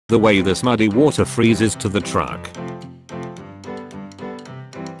the way this muddy water freezes to the truck.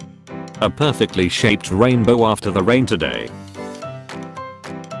 A perfectly shaped rainbow after the rain today.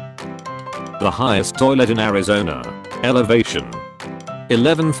 The highest toilet in Arizona. Elevation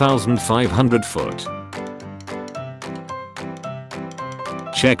 11,500 foot.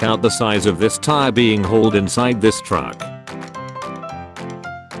 Check out the size of this tire being hauled inside this truck.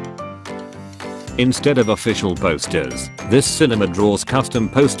 Instead of official posters, this cinema draws custom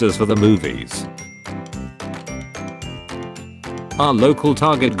posters for the movies. Our local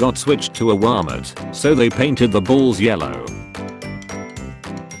Target got switched to a Walmart, so they painted the balls yellow.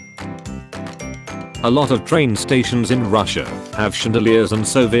 A lot of train stations in Russia have chandeliers and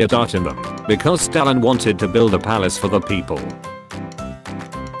Soviet art in them because Stalin wanted to build a palace for the people.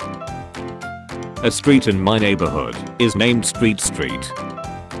 A street in my neighborhood is named Street Street.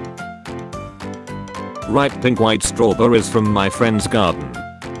 Ripe pink white strawberries from my friend's garden.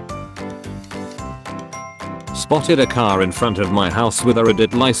 Spotted a car in front of my house with a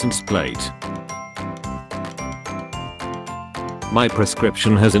Reddit license plate. My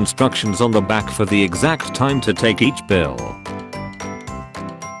prescription has instructions on the back for the exact time to take each pill.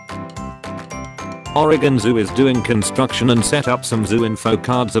 Oregon Zoo is doing construction and set up some zoo info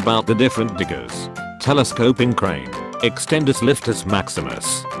cards about the different diggers. Telescoping crane. Extendus liftus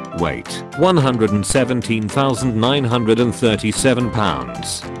maximus. Weight 117,937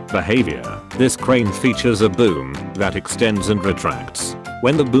 pounds. Behavior. This crane features a boom that extends and retracts.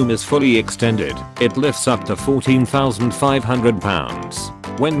 When the boom is fully extended, it lifts up to 14,500 pounds.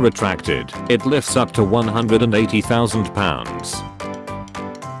 When retracted, it lifts up to 180,000 pounds.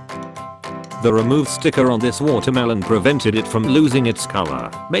 The remove sticker on this watermelon prevented it from losing its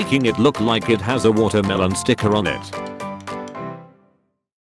color, making it look like it has a watermelon sticker on it.